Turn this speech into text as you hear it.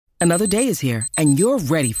Another day is here, and you're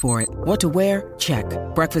ready for it. What to wear? Check.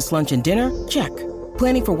 Breakfast, lunch, and dinner? Check.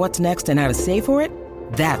 Planning for what's next and how to save for it?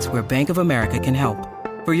 That's where Bank of America can help.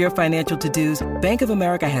 For your financial to-dos, Bank of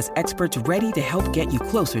America has experts ready to help get you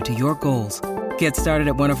closer to your goals. Get started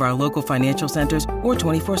at one of our local financial centers or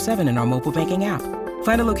 24/7 in our mobile banking app.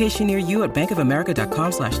 Find a location near you at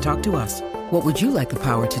bankofamerica.com/talktous. What would you like the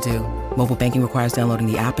power to do? Mobile banking requires downloading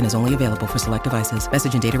the app and is only available for select devices.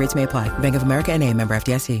 Message and data rates may apply. Bank of America N.A., member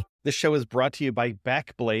FDIC. This show is brought to you by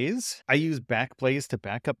Backblaze. I use Backblaze to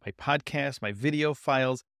back up my podcast, my video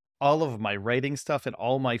files, all of my writing stuff, and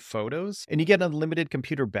all my photos. And you get unlimited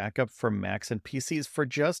computer backup for Macs and PCs for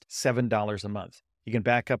just $7 a month. You can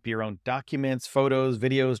back up your own documents, photos,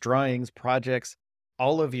 videos, drawings, projects,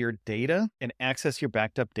 all of your data, and access your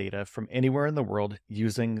backed up data from anywhere in the world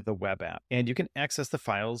using the web app. And you can access the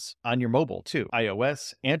files on your mobile too.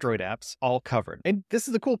 iOS, Android apps, all covered. And this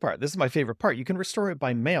is the cool part. This is my favorite part. You can restore it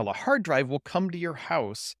by mail. A hard drive will come to your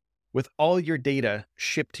house with all your data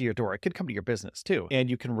shipped to your door. It could come to your business too. And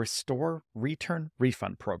you can restore, return,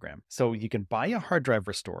 refund program. So you can buy a hard drive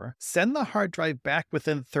restore, send the hard drive back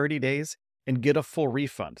within 30 days, and get a full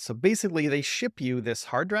refund. So basically they ship you this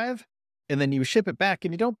hard drive, and then you ship it back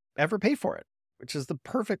and you don't ever pay for it, which is the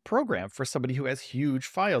perfect program for somebody who has huge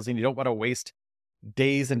files and you don't want to waste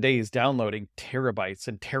days and days downloading terabytes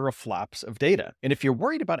and teraflops of data. And if you're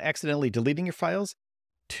worried about accidentally deleting your files,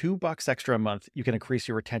 $2 extra a month, you can increase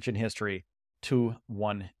your retention history to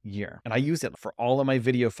 1 year. And I use it for all of my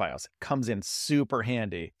video files. It comes in super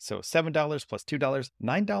handy. So $7 plus $2,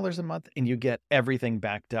 $9 a month, and you get everything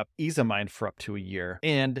backed up, ease of mind for up to a year.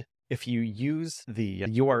 And if you use the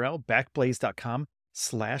URL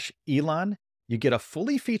backblaze.com/Elon, you get a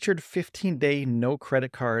fully featured 15-day no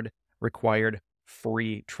credit card required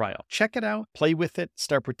free trial. Check it out, play with it,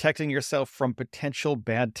 start protecting yourself from potential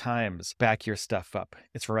bad times. Back your stuff up.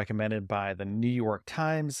 It's recommended by the New York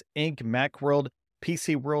Times, Inc., Macworld,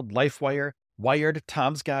 PC World, LifeWire, Wired,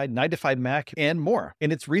 Tom's Guide, 9 to 5 Mac, and more.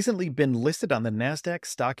 And it's recently been listed on the NASDAQ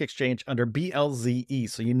stock exchange under BLZE,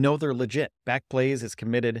 so you know they're legit. Backblaze is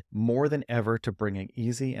committed more than ever to bringing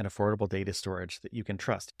easy and affordable data storage that you can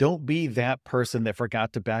trust. Don't be that person that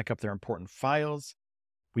forgot to back up their important files.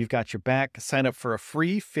 We've got your back. Sign up for a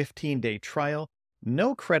free 15-day trial.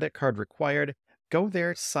 No credit card required. Go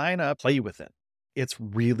there, sign up, play with it. It's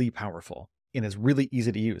really powerful and it's really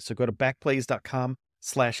easy to use. So go to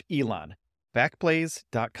backblaze.com/Elon.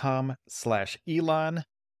 Backblaze.com/Elon.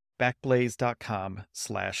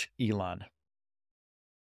 Backblaze.com/Elon.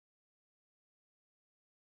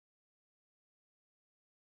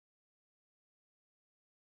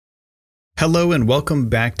 Hello and welcome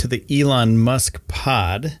back to the Elon Musk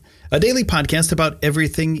Pod, a daily podcast about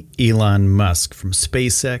everything Elon Musk, from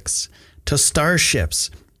SpaceX to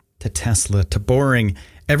starships to Tesla to Boring,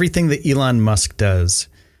 everything that Elon Musk does,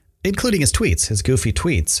 including his tweets, his goofy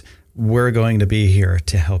tweets. We're going to be here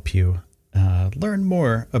to help you learn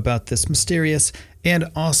more about this mysterious and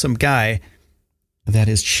awesome guy that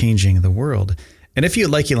is changing the world. And if you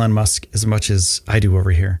like Elon Musk as much as I do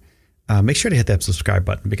over here, make sure to hit that subscribe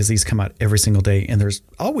button, because these come out every single day and there's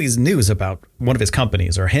always news about one of his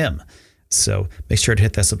companies or him. So make sure to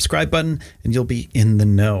hit that subscribe button and you'll be in the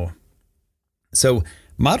know. So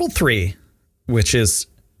Model 3, which is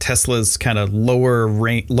Tesla's kind of lower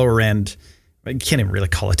end, you can't even really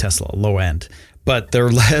call a Tesla a low end, but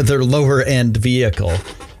their lower end vehicle,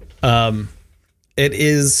 it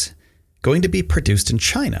is going to be produced in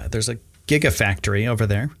China. There's a gigafactory over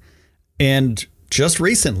there. And just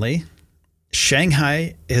recently,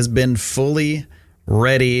 Shanghai has been fully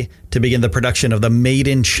ready to begin the production of the Made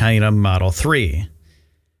in China Model 3.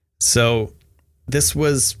 So this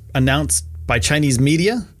was announced by Chinese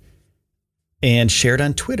media and shared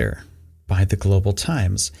on Twitter by the Global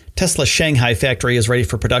Times. Tesla's Shanghai factory is ready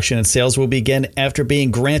for production and sales will begin after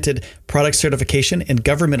being granted product certification and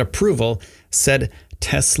government approval, said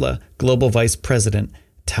Tesla Global Vice President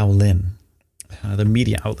Tao Lin. The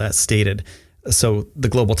media outlet stated. So the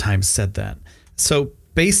Global Times said that. So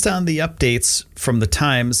based on the updates from the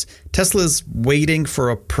Times, Tesla's waiting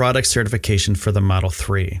for a product certification for the Model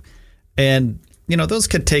 3. And, you know, those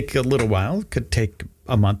could take a little while, could take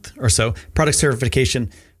a month or so. Product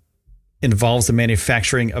certification involves the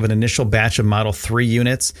manufacturing of an initial batch of Model 3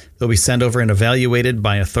 units. They'll be sent over and evaluated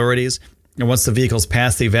by authorities. And once the vehicles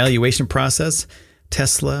pass the evaluation process,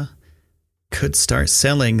 Tesla could start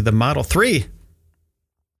selling the Model 3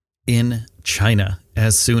 in China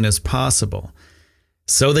as soon as possible.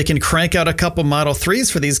 So they can crank out a couple Model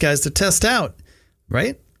 3s for these guys to test out,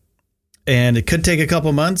 right? And it could take a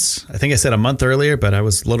couple months. I think I said a month earlier, but I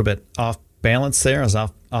was a little bit off balance there. I was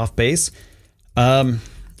off base.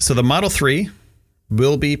 So the Model 3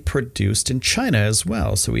 will be produced in China as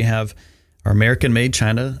well. So we have our American-made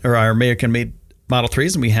Model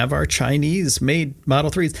 3s, and we have our Chinese-made Model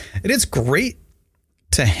 3s. And it's great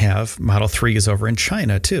to have Model 3s over in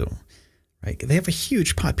China too, right? They have a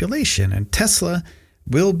huge population, and Tesla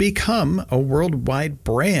will become a worldwide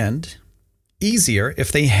brand easier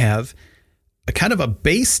if they have a kind of a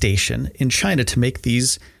base station in China to make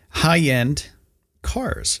these high-end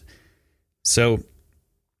cars. So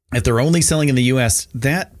if they're only selling in the US,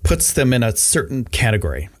 that puts them in a certain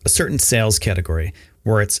category, a certain sales category,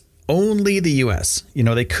 where it's only the US. You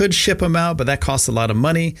know, they could ship them out, but that costs a lot of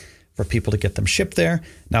money for people to get them shipped there.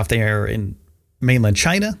 Now, if they are in mainland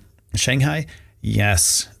China, Shanghai,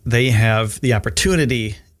 yes, they have the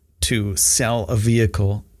opportunity to sell a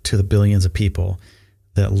vehicle to the billions of people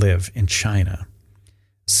that live in China.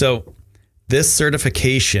 So this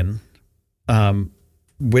certification,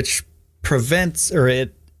 which permits,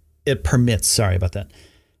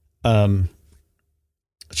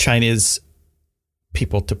 Chinese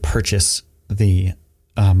people to purchase the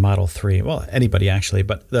Model 3. Well, anybody actually,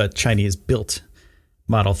 but the Chinese built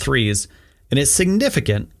Model 3s. And it's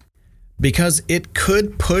significant because it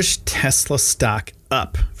could push Tesla stock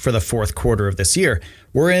up for the fourth quarter of this year.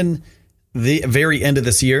 We're in the very end of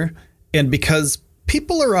this year. And because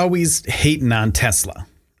people are always hating on Tesla,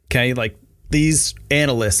 okay? Like these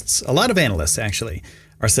analysts, a lot of analysts actually,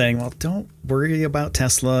 are saying, well, don't worry about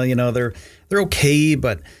Tesla. You know, they're okay,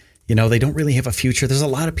 but, you know, they don't really have a future. There's a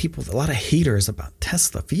lot of people, a lot of haters about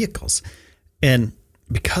Tesla vehicles. And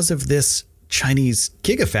because of this Chinese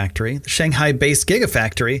gigafactory, the Shanghai-based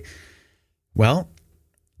gigafactory, well,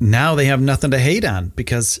 now they have nothing to hate on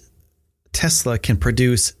because Tesla can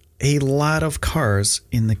produce a lot of cars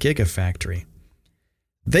in the gigafactory.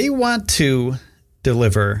 They want to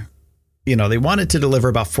deliver, they wanted to deliver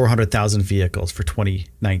about 400,000 vehicles for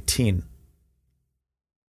 2019.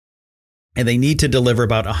 And they need to deliver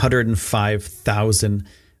about 105,000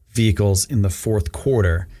 vehicles in the fourth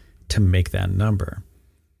quarter to make that number.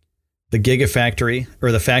 The gigafactory,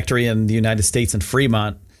 or the factory in the United States in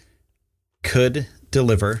Fremont, could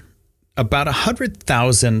deliver about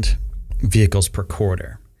 100,000 vehicles per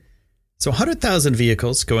quarter. So 100,000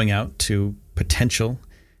 vehicles going out to potential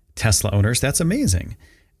Tesla owners, that's amazing.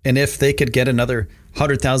 And if they could get another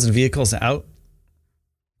 100,000 vehicles out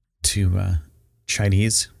to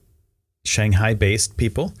Chinese, Shanghai-based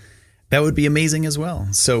people, that would be amazing as well.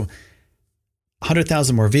 So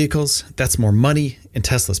 100,000 more vehicles, that's more money in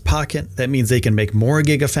Tesla's pocket. That means they can make more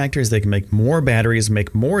gigafactories, they can make more batteries,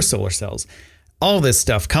 make more solar cells. All this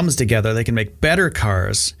stuff comes together. They can make better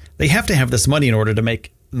cars. They have to have this money in order to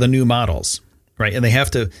make the new models, right? And they have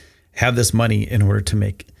to have this money in order to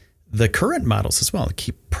make the current models as well, to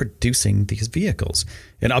keep producing these vehicles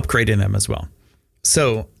and upgrading them as well.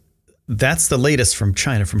 So that's the latest from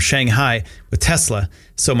China, from Shanghai with Tesla.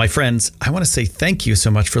 So my friends, I want to say thank you so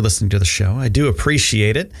much for listening to the show. I do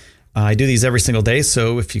appreciate it. I do these every single day.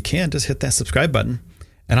 So if you can, just hit that subscribe button.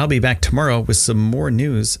 And I'll be back tomorrow with some more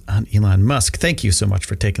news on Elon Musk. Thank you so much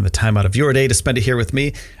for taking the time out of your day to spend it here with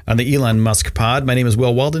me on the Elon Musk Pod. My name is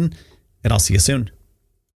Will Walden, and I'll see you soon.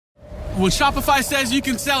 When Shopify says you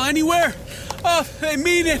can sell anywhere, they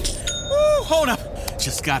mean it. Woo, hold up.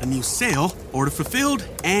 Just got a new sale. Order fulfilled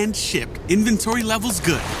and shipped. Inventory level's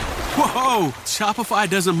good. Whoa, Shopify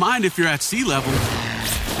doesn't mind if you're at sea level.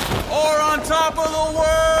 Or on top of the world.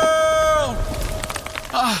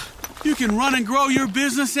 You can run and grow your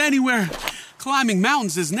business anywhere. Climbing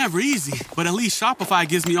mountains is never easy, but at least Shopify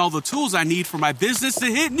gives me all the tools I need for my business to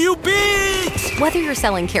hit new peaks. Whether you're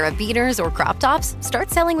selling carabiners or crop tops,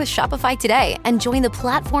 start selling with Shopify today and join the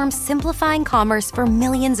platform simplifying commerce for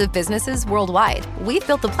millions of businesses worldwide. We've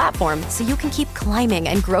built the platform so you can keep climbing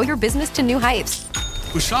and grow your business to new heights.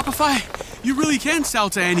 With Shopify, you really can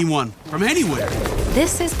sell to anyone, from anywhere.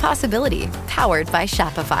 This is Possibility, powered by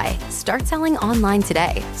Shopify. Start selling online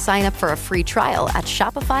today. Sign up for a free trial at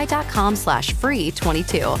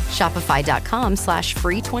shopify.com/free22.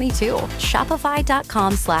 Shopify.com/free22.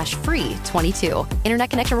 Shopify.com/free22. Internet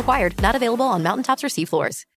connection required. Not available on mountaintops or seafloors.